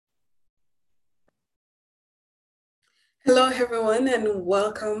Hello, everyone, and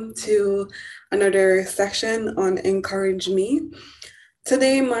welcome to another section on Encourage Me.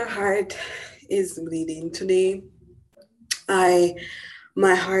 Today, my heart is bleeding. I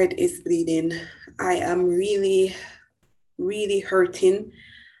my heart is bleeding. I am really, really hurting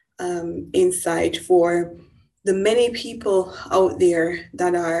inside for the many people out there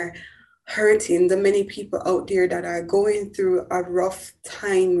that are hurting, the many people out there that are going through a rough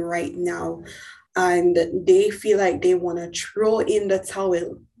time right now, and they feel like they want to throw in the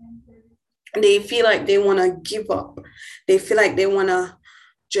towel. They feel like they want to give up. They feel like they want to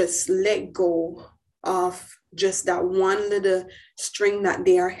just let go of just that one little string that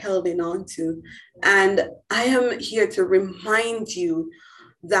they are holding on to. And I am here to remind you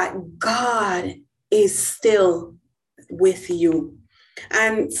that God is still with you.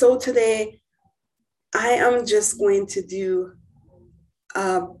 And so today, I am just going to do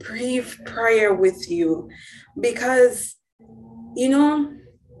a brief prayer with you because, you know,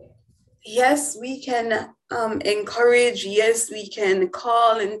 yes, we can encourage, yes, we can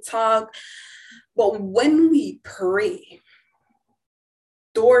call and talk, but when we pray,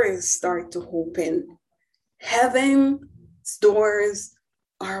 doors start to open. Heaven's doors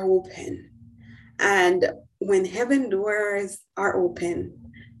are open. And when heaven doors are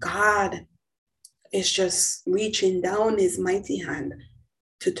open, God is just reaching down his mighty hand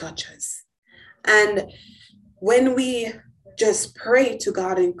to touch us. And when we just pray to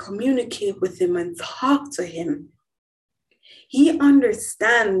God and communicate with him and talk to him, he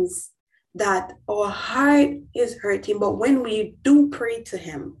understands that our heart is hurting. But when we do pray to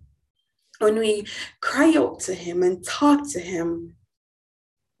him, when we cry out to him and talk to him,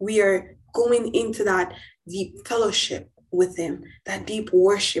 we are going into that deep fellowship with him, that deep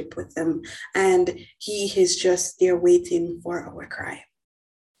worship with him. And he is just there waiting for our cry.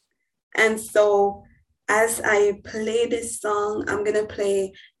 And so as I play this song, I'm going to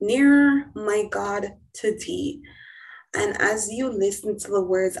play Nearer My God to Thee. And as you listen to the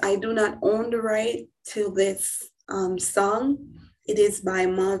words, I do not own the right to this song. It is by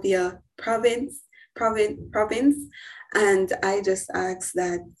Mavia Province, and I just ask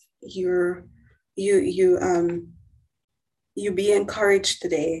that you you be encouraged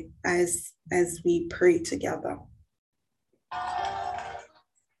today as we pray together.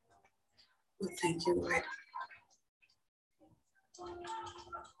 Thank you, Lord. Have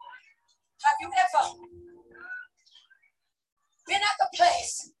you ever been at the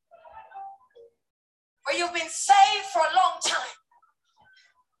place where you've been saved for a long time,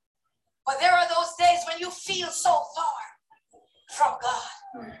 but there are those days when you feel so far from God?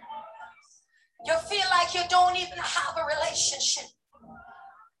 You feel like you don't even have a relationship.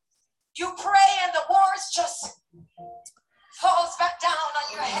 You pray and the words just falls back down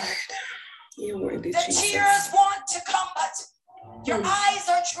on your head. The tears want to come, but your eyes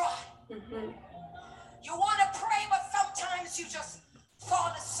are dry. You want to pray, but sometimes you just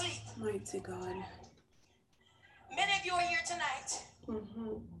fall asleep. Mighty God. Many of you are here tonight.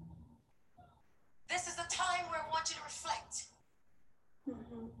 This is a time where I want you to reflect.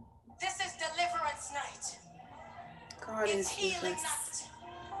 This is deliverance night. God It's is healing with us. night.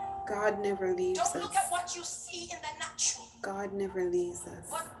 God never leaves us. Don't look at what you see in the natural. God never leaves us.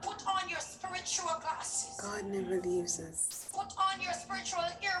 But put on your spiritual glasses. God never leaves us. Put on your spiritual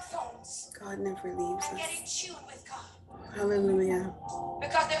earphones. God never leaves and us. get in tune with God. Hallelujah.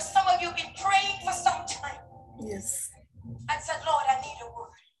 Because there's some of you been praying for some time. Yes. And said, Lord, I need a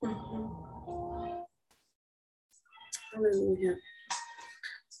word. Hallelujah.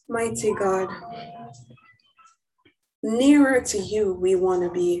 Mighty God, nearer to you we want to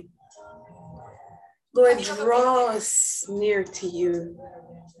be. Lord, draw us near to you.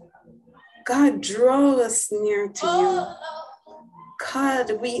 God, draw us near to you.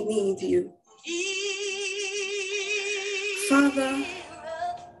 God, we need you. Father,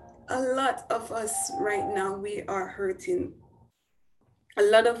 a lot of us right now, we are hurting. A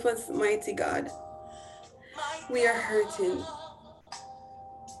lot of us, mighty God, we are hurting.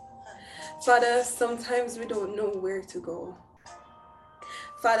 Father, sometimes we don't know where to go.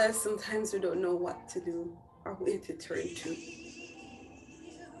 Father, sometimes we don't know what to do or where to turn to.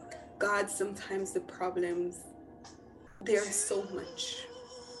 God, sometimes the problems, there's so much.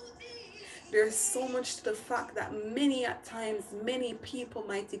 There's so much to the fact that many at times, many people,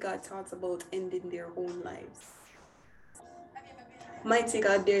 mighty God, thought about ending their own lives. Mighty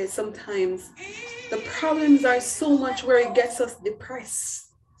God, there's sometimes the problems are so much where it gets us depressed.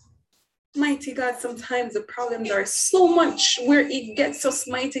 Mighty God, sometimes the problems are so much where it gets us,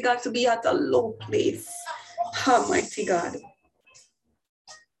 mighty God, to be at a low place. Ah, mighty God.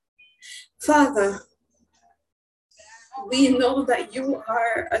 Father, We know that you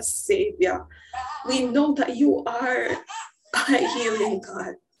are a savior. We know that you are a healing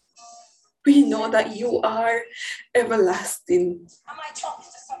God. We know that you are everlasting.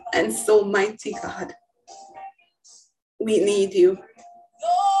 And so, mighty God, we need you.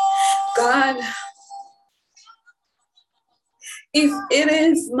 God, if it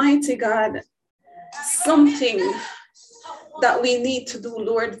is, mighty God, something that we need to do,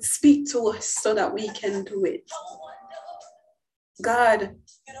 Lord, speak to us so that we can do it. God,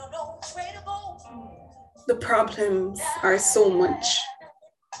 the problems are so much.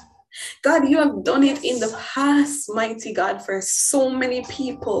 God, you have done it in the past, mighty God, for so many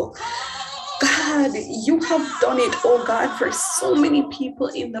people. God, you have done it, oh God, for so many people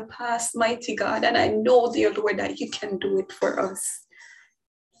in the past, mighty God. And I know, dear Lord, that you can do it for us.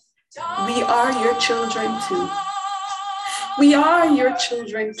 We are your children too. We are your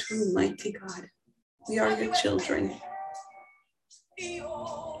children too, mighty God. We are your children.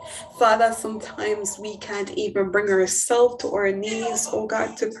 Father, sometimes we can't even bring ourselves to our knees, oh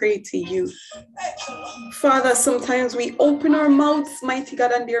God, to pray to you. Father, sometimes we open our mouths, mighty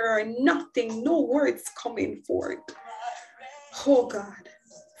God, and there are nothing, no words coming forth. Oh God,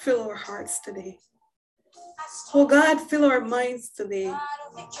 fill our hearts today. Oh God, fill our minds today.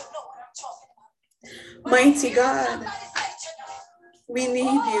 Mighty God, we need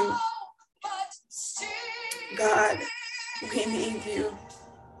you. God, we need you.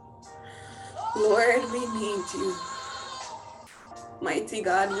 Lord, we need you. Mighty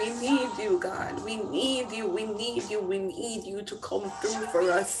God, we need you, God. We need you, we need you, we need you to come through for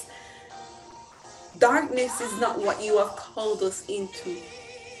us. Darkness is not what you have called us into.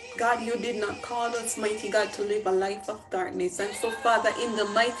 God, you did not call us, mighty God, to live a life of darkness. And so, Father, in the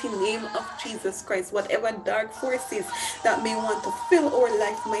mighty name of Jesus Christ, whatever dark forces that may want to fill our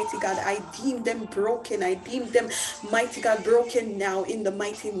life, mighty God, I deem them broken. I deem them, mighty God, broken now in the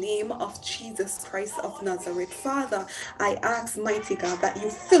mighty name of Jesus Christ of Nazareth. Father, I ask, mighty God, that you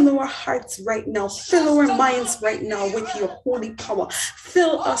fill our hearts right now, fill our minds right now with your holy power.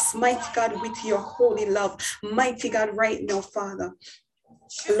 Fill us, mighty God, with your holy love. Mighty God, right now, Father.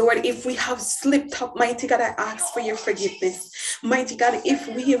 Lord, if we have slipped up, mighty God, I ask for your forgiveness. Mighty God, if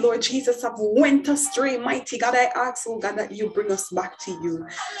we, Lord Jesus, have went astray, mighty God, I ask, oh God, that you bring us back to you.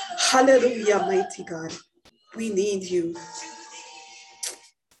 Hallelujah, mighty God. We need you.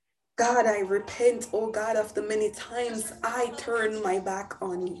 God, I repent, oh God, of the many times I turn my back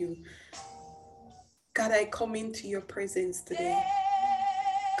on you. God, I come into your presence today.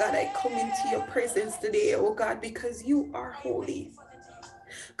 God, I come into your presence today, oh God, because you are holy.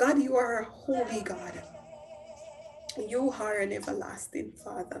 God, you are a holy God. You are an everlasting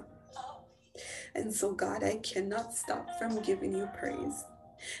Father. And so, God, I cannot stop from giving you praise.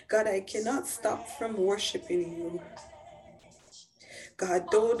 God, I cannot stop from worshiping you. God,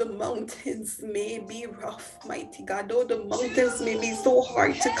 though the mountains may be rough, mighty God, though the mountains may be so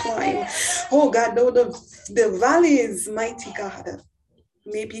hard to climb, oh God, though the valleys, mighty God,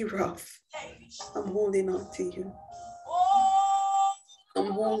 may be rough, I'm holding on to you.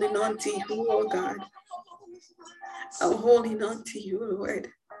 I'm holding on to you, oh God. I'm holding on to you, Lord.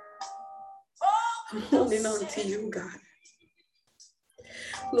 I'm holding on to you, God.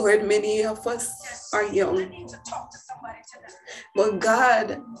 Lord, many of us are young. But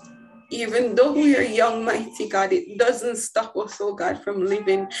God, even though we are young, mighty God, it doesn't stop us, oh God, from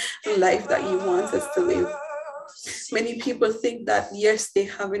living the life that you want us to live. Many people think that, yes, they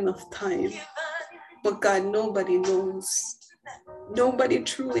have enough time. But God, nobody knows. Nobody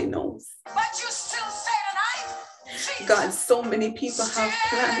truly knows. God, so many people have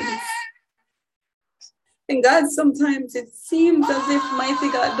plans. And God, sometimes it seems as if, mighty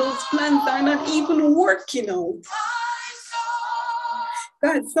God, those plans are not even working out.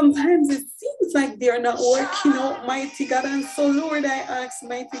 God, sometimes it seems like they're not working out, mighty God. And so, Lord, I ask,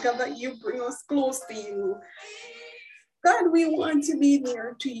 mighty God, that you bring us close to you. God, we want to be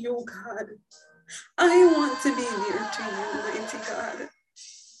near to you, God. I want to be near to you, mighty God.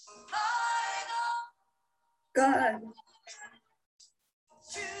 God,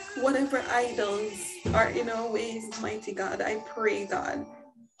 whatever idols are in our ways, mighty God, I pray, God,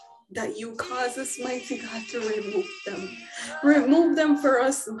 that you cause us, mighty God, to remove them. Remove them for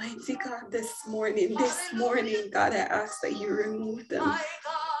us, mighty God, this morning. This morning, God, I ask that you remove them.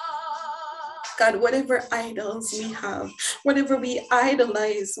 God, whatever idols we have, whatever we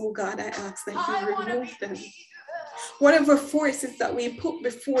idolize, oh God, I ask that you remove them. Whatever forces that we put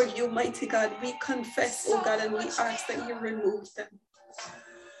before you, mighty God, we confess, oh God, and we ask that you remove them.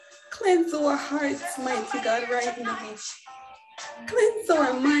 Cleanse our hearts, mighty God, right now. Cleanse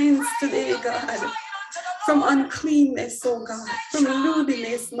our minds today, God. from uncleanness, oh God, from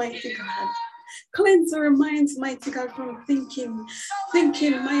lewdness, mighty God. Cleanse our minds, mighty God, from thinking,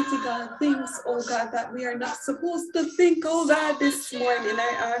 mighty God, things, oh God, that we are not supposed to think, oh God, this morning.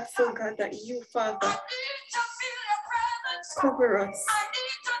 I ask, oh God, that you, Father, cover us.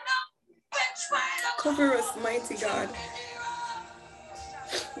 Cover us, mighty God.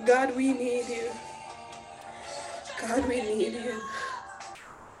 God, we need you. God, we need you.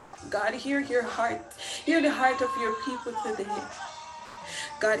 God, hear your heart. Hear the heart of your people today.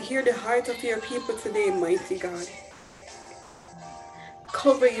 God, hear the heart of your people today, mighty God.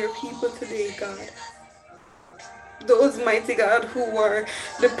 Cover your people today, God. Those, mighty God, who are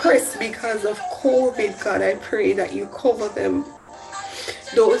depressed because of COVID, God, I pray that you cover them.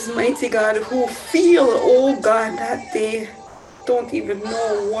 Those, mighty God, who feel, oh God, that they don't even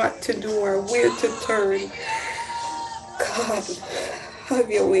know what to do or where to turn. God, have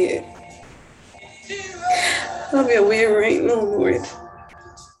your way. Have your way right now, Lord.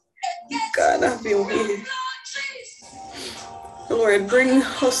 God, have your way. Lord, bring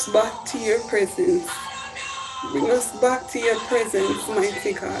us back to your presence. Bring us back to your presence,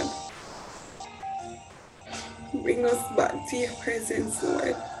 mighty God. Bring us back to your presence,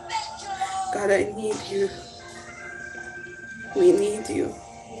 Lord. God, I need you. We need you.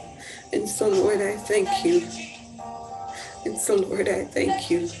 And so, Lord, I thank you. And so, Lord, I thank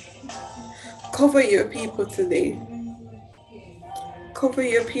you. Cover your people today. Cover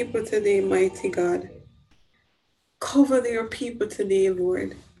your people today, mighty God. Cover your people today,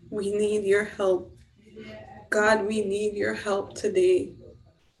 Lord. We need your help. God, we need your help today.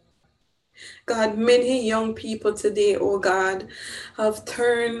 God, many young people today, oh God, have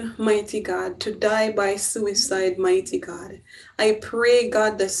turned, mighty God, to die by suicide, mighty God. I pray,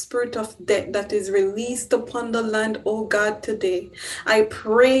 God, the spirit of death that is released upon the land, oh God, today. I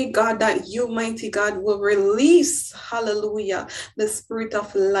pray, God, that you, mighty God, will release, hallelujah, the spirit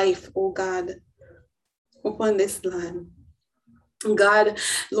of life, oh God, upon this land. God,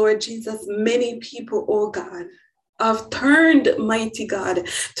 Lord Jesus, many people, oh God, have turned, mighty God,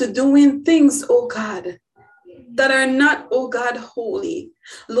 to doing things, oh God, that are not, oh God, holy.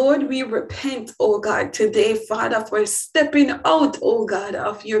 Lord, we repent, oh God, today, Father, for stepping out, oh God,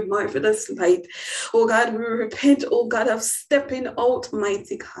 of your marvelous light. Oh God, we repent, oh God, of stepping out,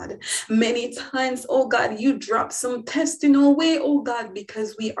 mighty God. Many times, oh God, you drop some tests in our way, oh God,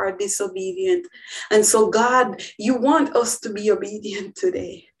 because we are disobedient. And so, God, you want us to be obedient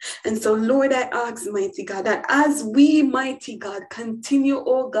today. And so, Lord, I ask, mighty God, that as we, mighty God, continue,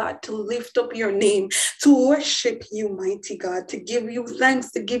 oh God, to lift up your name, to worship you, mighty God, to give you thanks,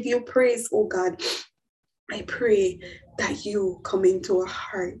 to give you praise, oh God, I pray that you come into our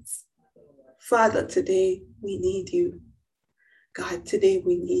hearts. Father, today we need you. God, today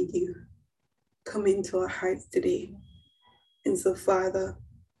we need you. Come into our hearts today. And so, Father,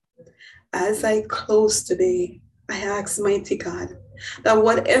 as I close today, I ask, mighty God, that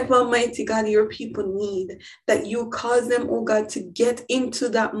whatever, mighty God, your people need, that you cause them, oh God, to get into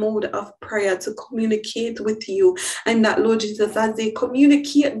that mode of prayer, to communicate with you. And that, Lord Jesus, as they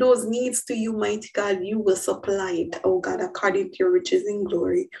communicate those needs to you, mighty God, you will supply it, oh God, according to your riches in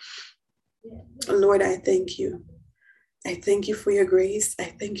glory. Lord, I thank you. I thank you for your grace.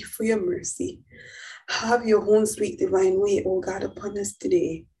 I thank you for your mercy. Have your own sweet divine way, oh God, upon us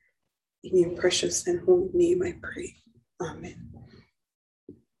today. In your precious and holy name I pray. Amen.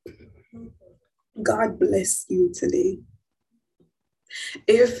 God bless you today.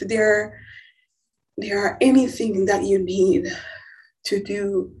 If there are anything that you need to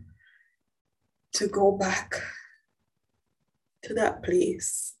do to go back to that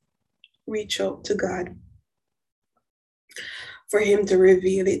place, reach out to God for him to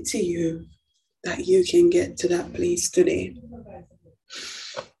reveal it to you, that you can get to that place today.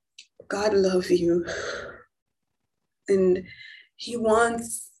 God loves you, and he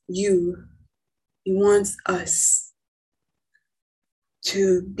wants you, he wants us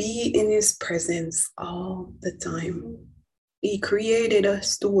to be in his presence all the time. He created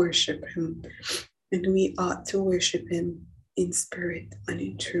us to worship him, and we ought to worship him in spirit and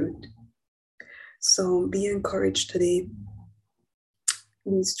in truth. So be encouraged today,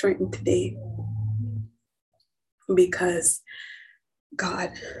 be strengthened today, because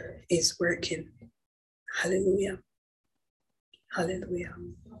God is working. Hallelujah. Hallelujah.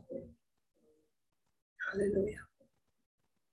 Hallelujah.